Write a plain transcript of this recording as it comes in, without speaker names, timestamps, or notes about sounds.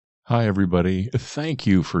Hi, everybody. Thank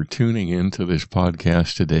you for tuning in to this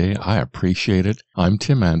podcast today. I appreciate it. I'm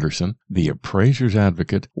Tim Anderson, the Appraiser's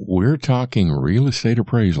Advocate. We're talking real estate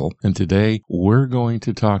appraisal, and today we're going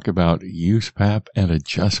to talk about USPAP and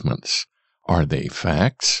adjustments. Are they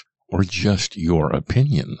facts or just your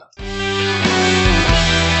opinion?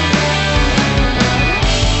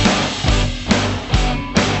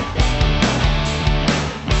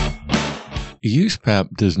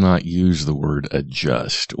 USPAP does not use the word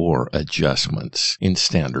adjust or adjustments in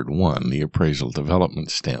Standard 1, the Appraisal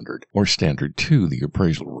Development Standard, or Standard 2, the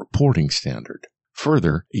Appraisal Reporting Standard.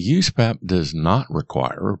 Further, USPAP does not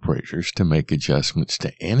require appraisers to make adjustments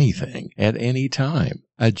to anything at any time.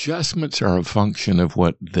 Adjustments are a function of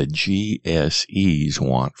what the GSEs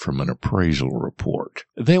want from an appraisal report.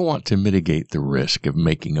 They want to mitigate the risk of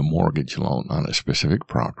making a mortgage loan on a specific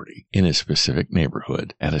property, in a specific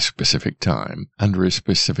neighborhood, at a specific time, under a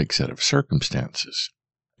specific set of circumstances.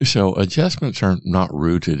 So adjustments are not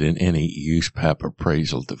rooted in any USPAP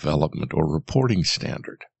appraisal development or reporting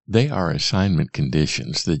standard. They are assignment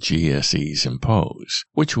conditions the GSEs impose,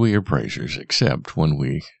 which we appraisers accept when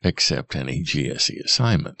we accept any GSE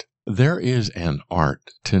assignment. There is an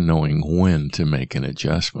art to knowing when to make an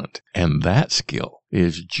adjustment, and that skill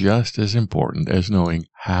is just as important as knowing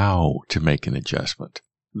how to make an adjustment.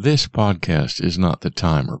 This podcast is not the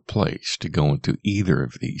time or place to go into either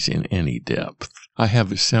of these in any depth. I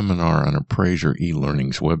have a seminar on Appraiser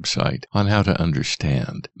eLearning's website on how to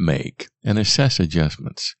understand, make, and assess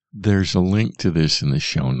adjustments. There's a link to this in the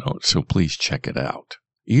show notes, so please check it out.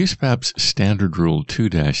 USPAP's Standard Rule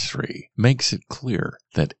 2-3 makes it clear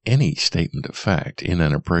that any statement of fact in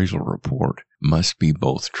an appraisal report must be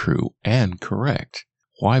both true and correct.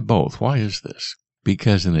 Why both? Why is this?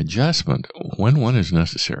 Because an adjustment, when one is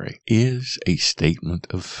necessary, is a statement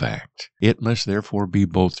of fact. It must therefore be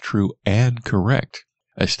both true and correct.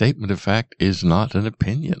 A statement of fact is not an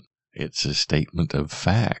opinion. It's a statement of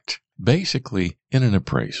fact. Basically, in an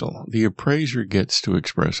appraisal, the appraiser gets to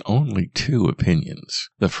express only two opinions.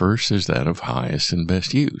 The first is that of highest and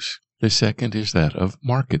best use. The second is that of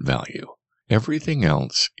market value. Everything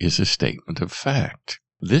else is a statement of fact.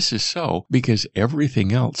 This is so because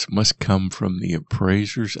everything else must come from the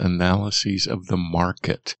appraiser's analyses of the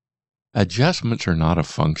market. Adjustments are not a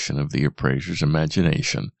function of the appraiser's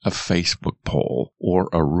imagination, a Facebook poll, or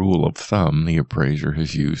a rule of thumb the appraiser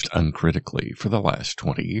has used uncritically for the last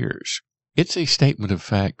 20 years. It's a statement of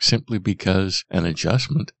fact simply because an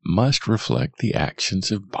adjustment must reflect the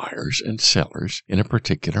actions of buyers and sellers in a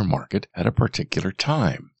particular market at a particular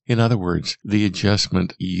time. In other words, the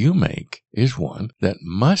adjustment you make is one that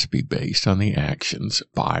must be based on the actions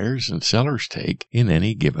buyers and sellers take in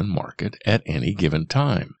any given market at any given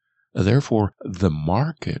time. Therefore, the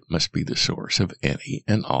market must be the source of any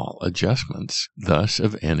and all adjustments, thus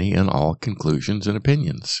of any and all conclusions and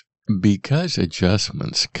opinions. Because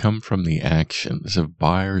adjustments come from the actions of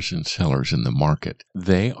buyers and sellers in the market,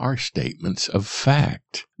 they are statements of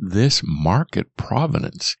fact. This market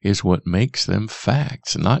provenance is what makes them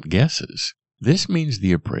facts, not guesses. This means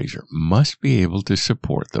the appraiser must be able to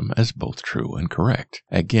support them as both true and correct.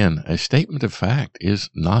 Again, a statement of fact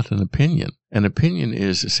is not an opinion. An opinion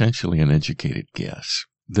is essentially an educated guess.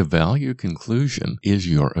 The value conclusion is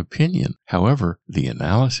your opinion. However, the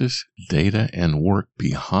analysis, data, and work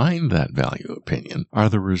behind that value opinion are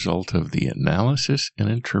the result of the analysis and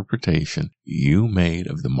interpretation you made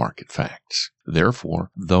of the market facts.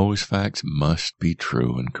 Therefore, those facts must be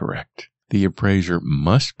true and correct. The appraiser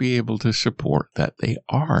must be able to support that they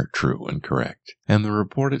are true and correct, and the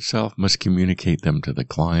report itself must communicate them to the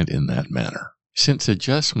client in that manner. Since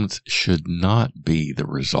adjustments should not be the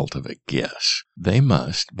result of a guess, they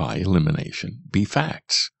must, by elimination, be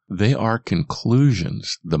facts. They are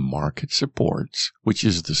conclusions the market supports, which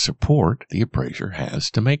is the support the appraiser has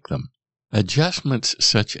to make them. Adjustments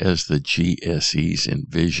such as the GSEs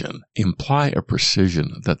envision imply a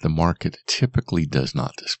precision that the market typically does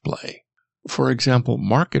not display. For example,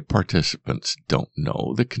 market participants don't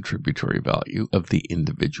know the contributory value of the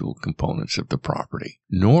individual components of the property,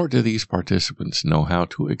 nor do these participants know how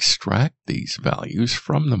to extract these values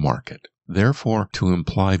from the market. Therefore, to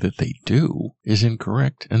imply that they do is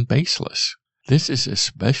incorrect and baseless. This is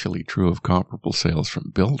especially true of comparable sales from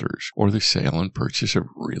builders or the sale and purchase of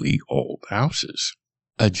really old houses.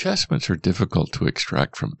 Adjustments are difficult to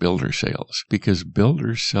extract from builder sales because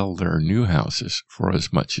builders sell their new houses for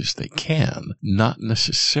as much as they can, not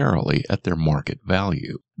necessarily at their market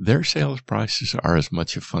value. Their sales prices are as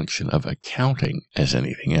much a function of accounting as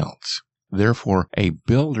anything else. Therefore, a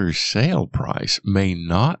builder's sale price may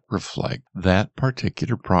not reflect that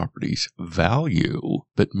particular property's value,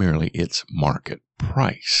 but merely its market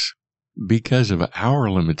price. Because of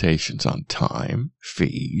our limitations on time,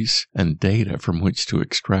 fees, and data from which to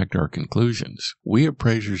extract our conclusions, we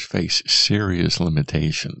appraisers face serious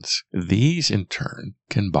limitations. These, in turn,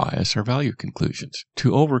 can bias our value conclusions.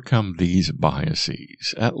 To overcome these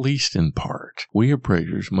biases, at least in part, we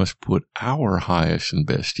appraisers must put our highest and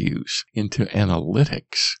best use into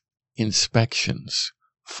analytics. Inspections,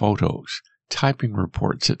 photos, typing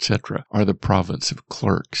reports, etc. are the province of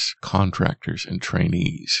clerks, contractors, and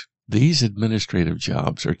trainees. These administrative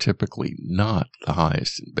jobs are typically not the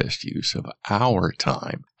highest and best use of our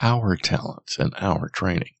time, our talents, and our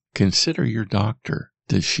training. Consider your doctor.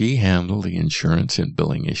 Does she handle the insurance and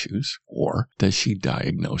billing issues, or does she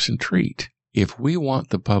diagnose and treat? If we want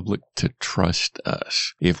the public to trust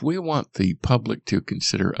us, if we want the public to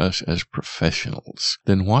consider us as professionals,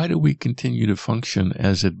 then why do we continue to function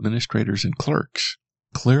as administrators and clerks?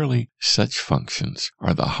 Clearly, such functions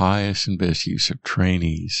are the highest and best use of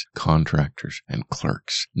trainees, contractors, and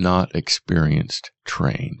clerks, not experienced,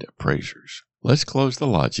 trained appraisers. Let's close the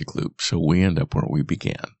logic loop so we end up where we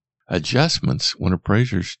began. Adjustments, when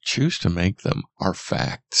appraisers choose to make them, are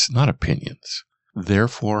facts, not opinions.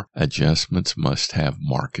 Therefore, adjustments must have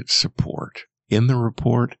market support. In the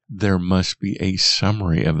report, there must be a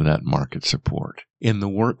summary of that market support. In the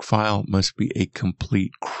work file must be a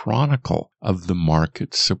complete chronicle of the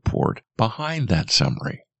market support behind that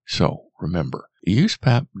summary. So, remember,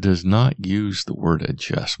 USPAP does not use the word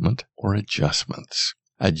adjustment or adjustments.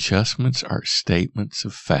 Adjustments are statements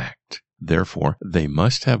of fact. Therefore, they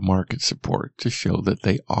must have market support to show that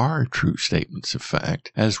they are true statements of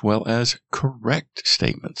fact, as well as correct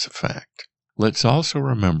statements of fact. Let's also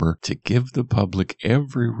remember to give the public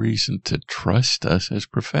every reason to trust us as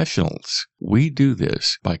professionals. We do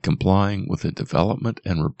this by complying with the development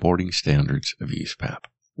and reporting standards of USPAP.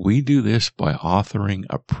 We do this by authoring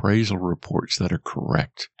appraisal reports that are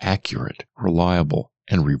correct, accurate, reliable,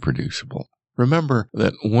 and reproducible. Remember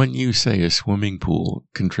that when you say a swimming pool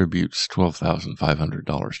contributes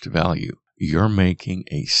 $12,500 to value, you're making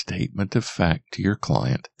a statement of fact to your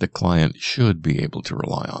client the client should be able to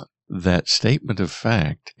rely on. That statement of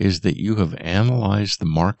fact is that you have analyzed the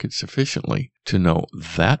market sufficiently to know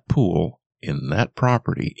that pool in that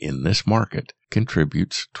property in this market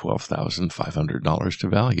contributes $12,500 to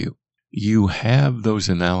value. You have those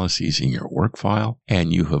analyses in your work file,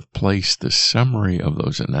 and you have placed the summary of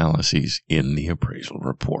those analyses in the appraisal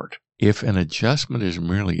report. If an adjustment is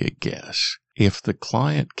merely a guess, if the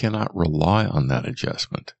client cannot rely on that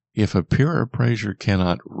adjustment, if a peer appraiser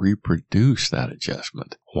cannot reproduce that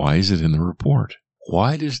adjustment, why is it in the report?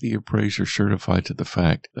 Why does the appraiser certify to the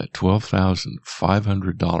fact that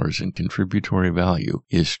 $12,500 in contributory value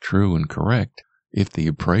is true and correct if the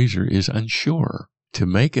appraiser is unsure? To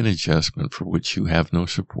make an adjustment for which you have no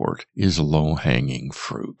support is low-hanging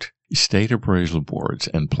fruit. State appraisal boards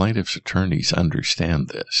and plaintiffs' attorneys understand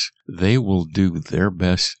this. They will do their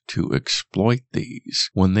best to exploit these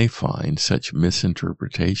when they find such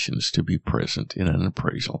misinterpretations to be present in an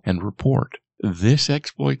appraisal and report. This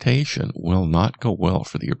exploitation will not go well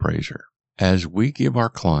for the appraiser. As we give our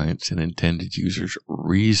clients and intended users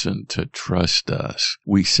reason to trust us,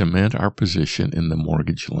 we cement our position in the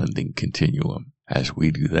mortgage lending continuum. As we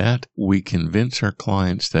do that, we convince our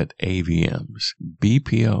clients that AVMs,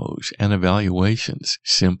 BPOs, and evaluations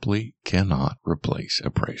simply cannot replace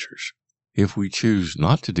appraisers. If we choose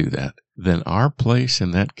not to do that, then our place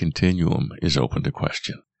in that continuum is open to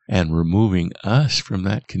question. And removing us from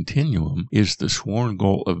that continuum is the sworn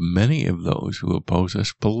goal of many of those who oppose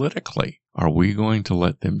us politically. Are we going to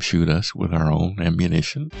let them shoot us with our own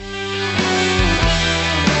ammunition?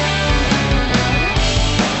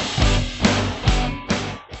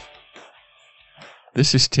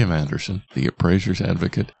 This is Tim Anderson, the Appraiser's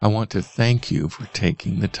Advocate. I want to thank you for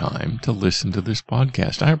taking the time to listen to this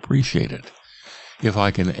podcast. I appreciate it. If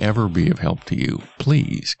I can ever be of help to you,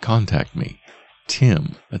 please contact me,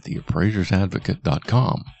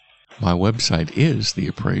 tim@theappraisersadvocate.com. My website is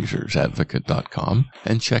theappraisersadvocate.com,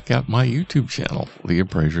 and check out my YouTube channel, The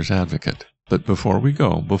Appraiser's Advocate. But before we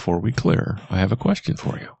clear, I have a question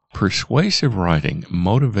for you. Persuasive writing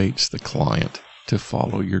motivates the client to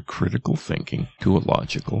follow your critical thinking to a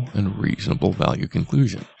logical and reasonable value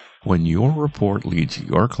conclusion. When your report leads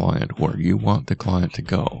your client where you want the client to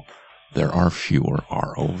go, there are fewer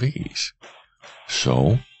ROVs.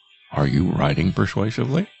 So, are you writing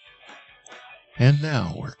persuasively? And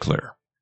now we're clear.